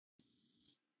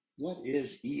What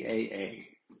is EAA?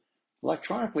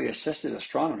 Electronically Assisted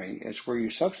Astronomy is where you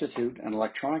substitute an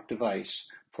electronic device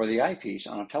for the eyepiece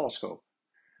on a telescope.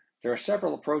 There are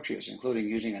several approaches, including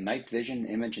using a night vision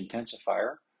image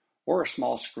intensifier or a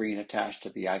small screen attached to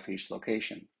the eyepiece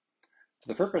location. For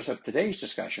the purpose of today's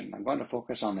discussion, I'm going to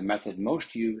focus on the method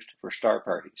most used for star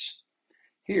parties.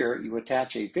 Here, you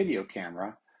attach a video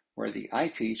camera where the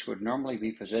eyepiece would normally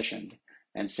be positioned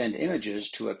and send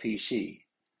images to a PC.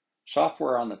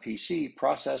 Software on the PC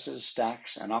processes,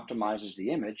 stacks, and optimizes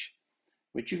the image,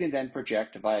 which you can then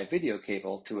project via video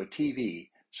cable to a TV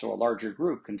so a larger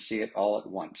group can see it all at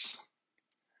once.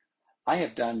 I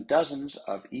have done dozens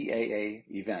of EAA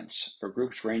events for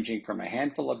groups ranging from a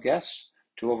handful of guests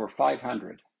to over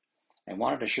 500, and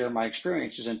wanted to share my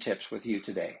experiences and tips with you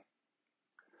today.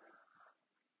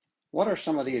 What are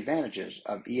some of the advantages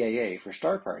of EAA for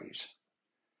star parties?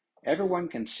 Everyone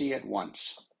can see at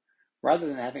once. Rather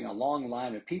than having a long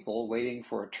line of people waiting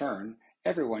for a turn,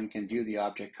 everyone can view the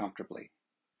object comfortably.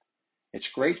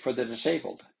 It's great for the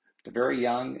disabled, the very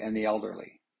young, and the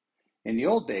elderly. In the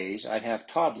old days, I'd have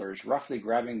toddlers roughly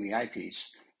grabbing the eyepiece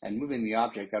and moving the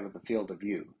object out of the field of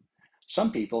view.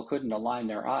 Some people couldn't align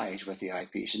their eyes with the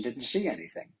eyepiece and didn't see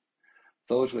anything.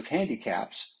 Those with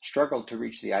handicaps struggled to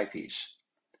reach the eyepiece.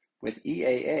 With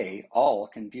EAA, all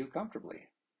can view comfortably.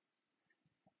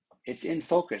 It's in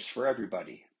focus for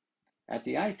everybody. At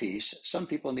the eyepiece, some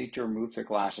people need to remove their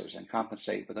glasses and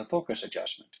compensate with a focus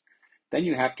adjustment. Then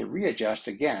you have to readjust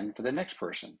again for the next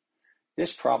person.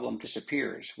 This problem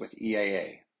disappears with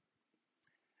EAA.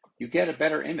 You get a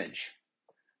better image.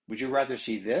 Would you rather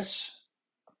see this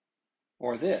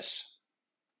or this?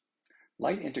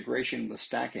 Light integration with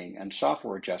stacking and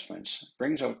software adjustments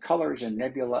brings out colors in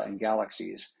nebula and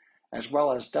galaxies, as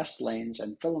well as dust lanes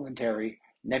and filamentary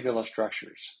nebula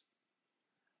structures.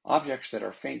 Objects that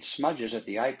are faint smudges at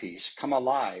the eyepiece come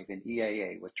alive in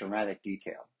EAA with dramatic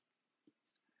detail.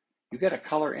 You get a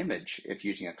color image if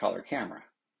using a color camera.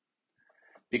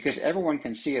 Because everyone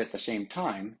can see it at the same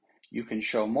time, you can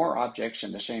show more objects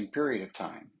in the same period of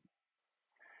time.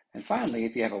 And finally,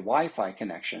 if you have a Wi-Fi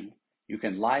connection, you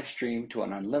can live stream to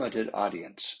an unlimited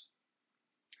audience.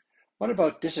 What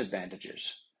about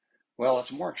disadvantages? Well,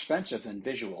 it's more expensive than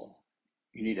visual.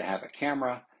 You need to have a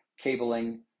camera,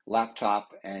 cabling,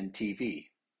 laptop, and TV.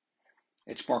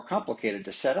 It's more complicated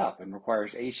to set up and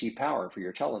requires AC power for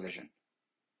your television.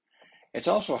 It's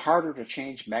also harder to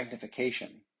change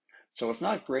magnification, so it's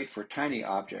not great for tiny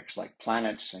objects like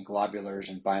planets and globulars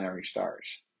and binary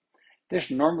stars. This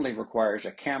normally requires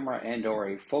a camera and/or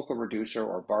a focal reducer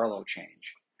or Barlow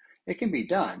change. It can be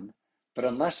done, but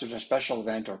unless there's a special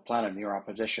event or planet near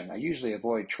opposition, I usually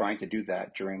avoid trying to do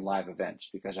that during live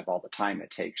events because of all the time it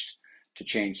takes to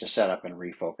change the setup and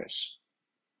refocus.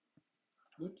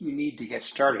 What do you need to get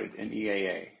started in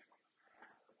EAA?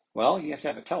 Well, you have to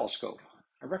have a telescope.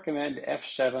 I recommend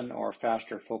f7 or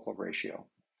faster focal ratio.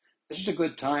 This is a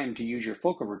good time to use your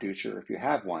focal reducer, if you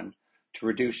have one, to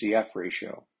reduce the f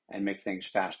ratio and make things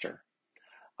faster.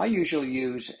 I usually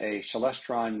use a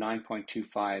Celestron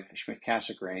 9.25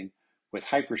 Schmidt-Cassegrain with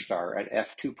Hyperstar at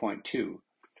f2.2,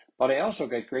 but I also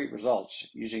get great results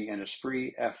using an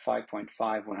Esprit f5.5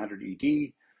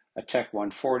 100ED, a Tech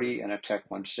 140, and a Tech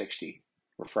 160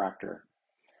 refractor.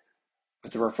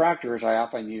 With the refractors, I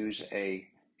often use a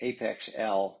Apex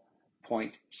L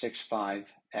 0.65x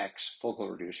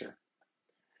focal reducer.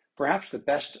 Perhaps the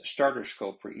best starter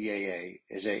scope for EAA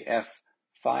is a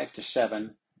f5 to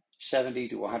 7, 70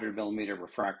 to 100 millimeter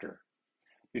refractor.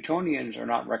 Newtonians are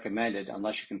not recommended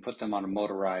unless you can put them on a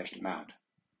motorized mount.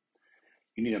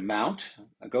 You need a mount.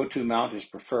 A Goto mount is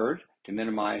preferred to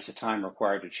minimize the time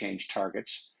required to change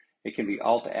targets. It can be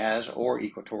Alt-Az or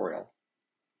equatorial.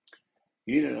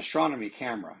 You need an astronomy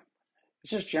camera.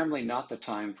 This is generally not the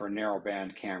time for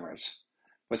narrowband cameras.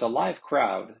 With a live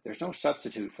crowd, there's no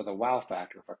substitute for the wow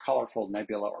factor of a colorful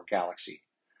nebula or galaxy.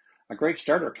 A great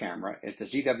starter camera is the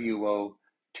ZWO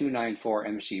 294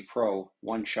 MC Pro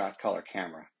one-shot color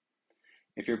camera.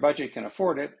 If your budget can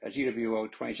afford it, a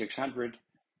ZWO 2600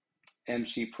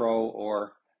 MC Pro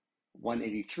or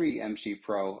 183 MC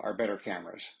Pro are better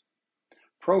cameras.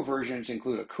 Pro versions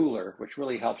include a cooler, which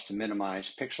really helps to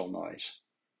minimize pixel noise.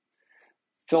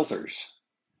 Filters.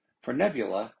 For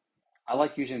nebula, I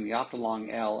like using the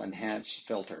Optolong L Enhance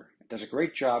filter. It does a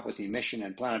great job with emission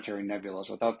and planetary nebulas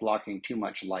without blocking too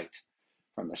much light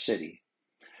from the city.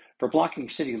 For blocking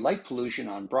city light pollution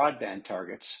on broadband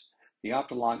targets, the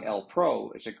Optolong L Pro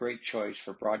is a great choice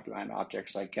for broadband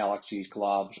objects like galaxies,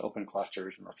 globs, open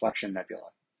clusters, and reflection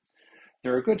nebula.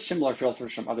 There are good similar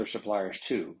filters from other suppliers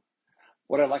too.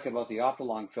 What I like about the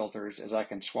Optolong filters is I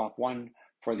can swap one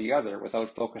for the other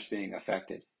without focus being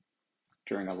affected.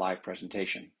 during a live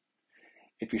presentation.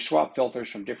 If you swap filters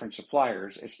from different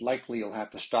suppliers, it's likely you'll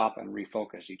have to stop and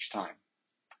refocus each time.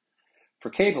 For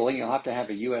cabling, you'll have to have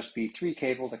a USB 3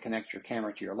 cable to connect your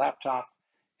camera to your laptop,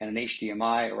 and an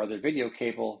HDMI or other video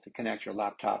cable to connect your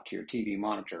laptop to your TV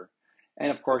monitor.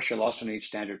 And of course, you'll also need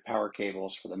standard power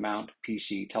cables for the mount,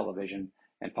 PC, television,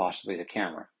 and possibly the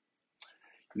camera.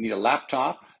 You need a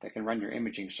laptop that can run your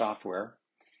imaging software.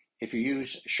 If you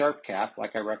use Sharpcap,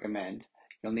 like I recommend,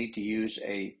 you'll need to use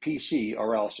a PC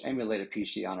or else emulate a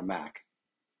PC on a Mac.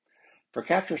 For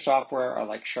capture software, I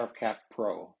like Sharpcap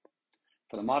Pro.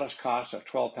 For the modest cost of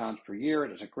 £12 per year, it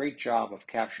does a great job of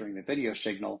capturing the video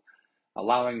signal,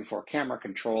 allowing for camera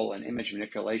control and image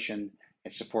manipulation.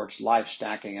 It supports live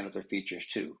stacking and other features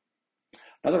too.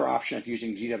 Another option of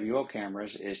using GWO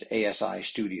cameras is ASI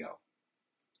Studio.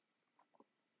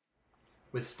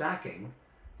 With stacking,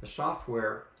 the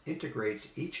software integrates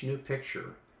each new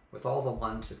picture with all the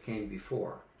ones that came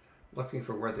before, looking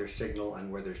for where there's signal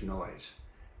and where there's noise.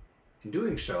 In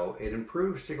doing so, it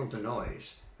improves signal to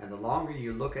noise, and the longer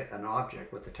you look at an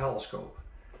object with the telescope,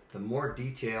 the more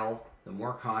detail, the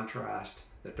more contrast,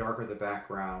 the darker the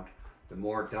background, the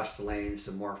more dust lanes,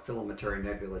 the more filamentary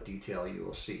nebula detail you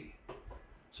will see.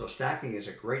 So stacking is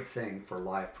a great thing for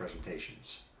live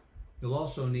presentations. You'll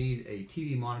also need a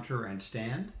TV monitor and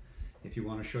stand if you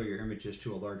want to show your images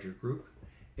to a larger group.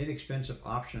 Inexpensive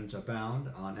options abound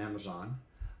on Amazon.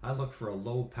 I look for a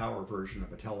low power version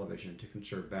of a television to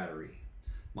conserve battery.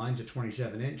 Mine's a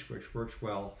 27-inch, which works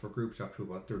well for groups up to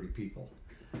about 30 people.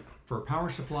 For a power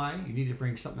supply, you need to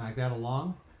bring something like that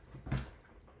along.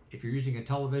 If you're using a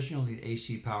television, you'll need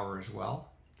AC power as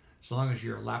well. So long as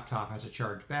your laptop has a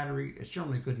charged battery, it's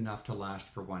generally good enough to last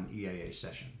for one EAA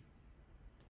session.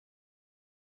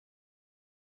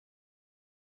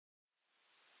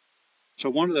 So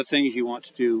one of the things you want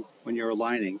to do when you're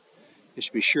aligning is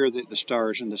to be sure that the star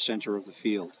is in the center of the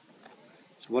field.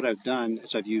 So what I've done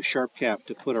is I've used Sharpcap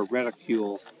to put a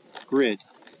reticule grid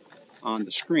on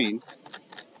the screen,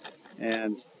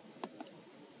 and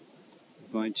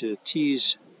I'm going to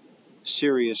tease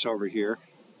Sirius over here,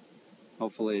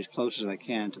 hopefully as close as I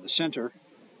can to the center,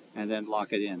 and then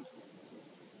lock it in.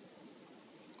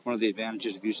 One of the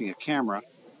advantages of using a camera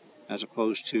as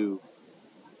opposed to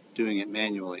doing it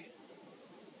manually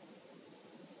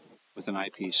with an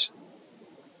eyepiece.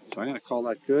 So I'm going to call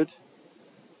that good,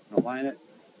 align it.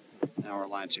 Now we're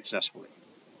aligned successfully.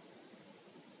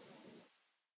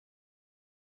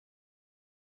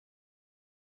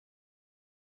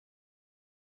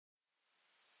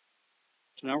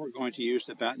 So now we're going to use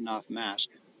the batten-off mask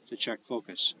to check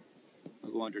focus.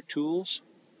 I'll go under Tools,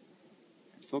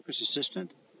 Focus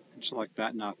Assistant, and select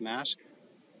batten-off mask.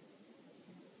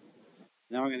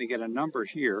 Now I'm going to get a number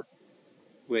here,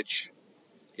 which,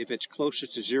 if it's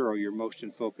closest to 0, you're most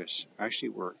in focus. Actually,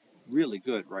 we're really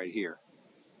good right here.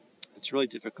 It's really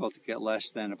difficult to get less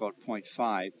than about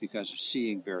 0.5 because of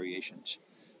seeing variations.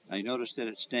 Now you notice that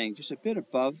it's staying just a bit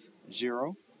above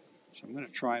 0, so I'm going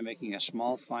to try making a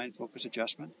small fine focus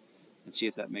adjustment and see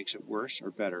if that makes it worse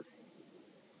or better.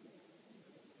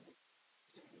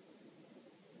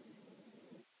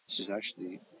 This is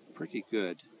actually pretty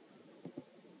good.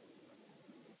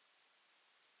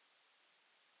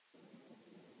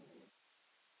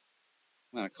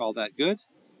 I'm going to call that good.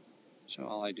 So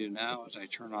all I do now is I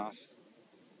turn off,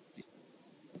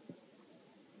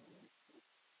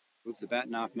 move the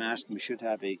batten-off mask, and we should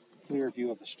have a clear view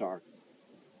of the star.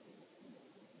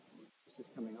 This is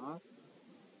coming off.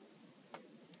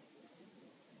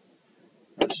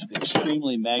 This is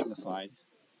extremely magnified,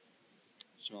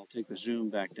 so I'll take the zoom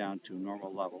back down to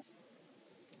normal level,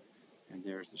 and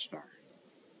there's the star.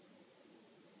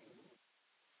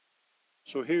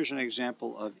 So here's an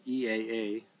example of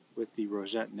EAA with the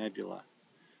Rosette Nebula.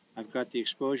 I've got the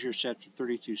exposure set for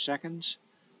 32 seconds.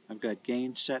 I've got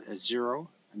gain set at 0.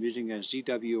 I'm using a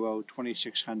ZWO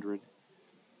 2600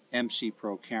 MC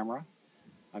Pro camera.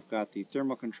 I've got the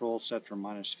thermal control set for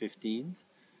 -15.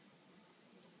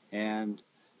 And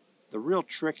the real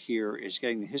trick here is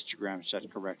getting the histogram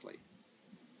set correctly.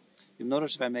 You'll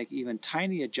notice if I make even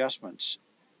tiny adjustments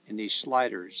in these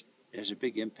sliders, it has a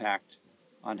big impact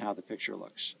on how the picture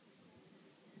looks.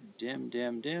 Dim,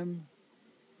 dim, dim.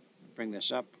 Bring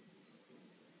this up.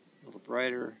 A little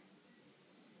brighter.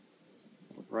 A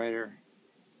little brighter.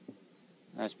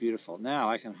 That's beautiful. Now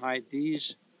I can hide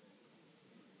these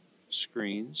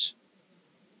screens,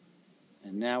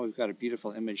 and now we've got a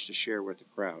beautiful image to share with the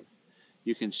crowd.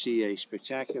 You can see a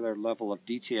spectacular level of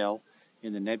detail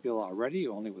in the nebula already,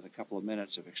 only with a couple of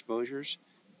minutes of exposures.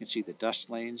 You can see the dust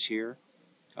lanes here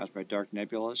caused by dark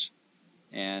nebulas,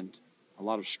 and a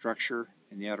lot of structure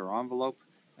in the outer envelope,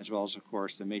 as well as, of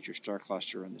course, the major star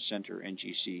cluster in the center,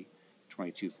 NGC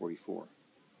 2244.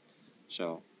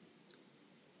 So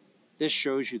this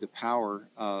shows you the power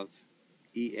of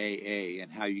EAA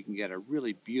and how you can get a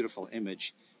really beautiful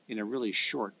image in a really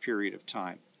short period of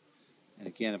time. And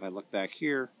again, if I look back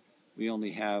here, we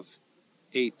only have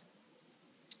 8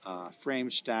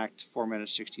 frames stacked, 4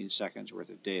 minutes, 16 seconds worth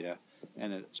of data,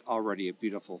 and it's already a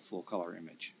beautiful full-color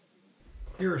image.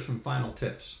 Here are some final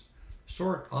tips.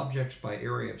 Sort objects by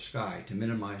area of sky to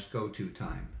minimize go-to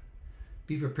time.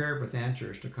 Be prepared with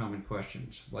answers to common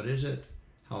questions. What is it?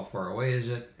 How far away is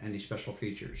it? Any special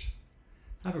features?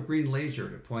 Have a green laser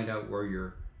to point out where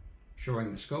you're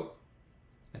showing the scope,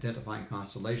 identifying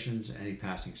constellations and any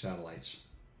passing satellites.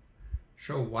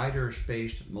 Show wider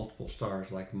spaced multiple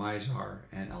stars like Mizar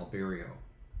and Albireo.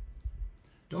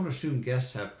 Don't assume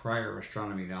guests have prior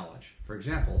astronomy knowledge. For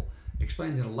example,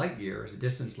 explain that a light year is the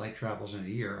distance light travels in a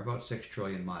year, about 6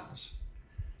 trillion miles.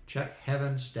 Check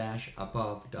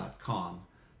heavens-above.com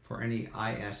for any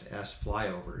ISS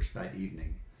flyovers that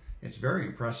evening. It's very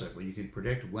impressive when you can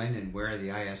predict when and where the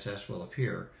ISS will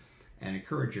appear and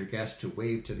encourage your guests to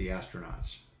wave to the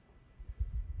astronauts.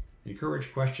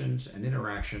 Encourage questions and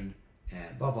interaction, and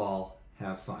above all,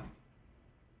 have fun.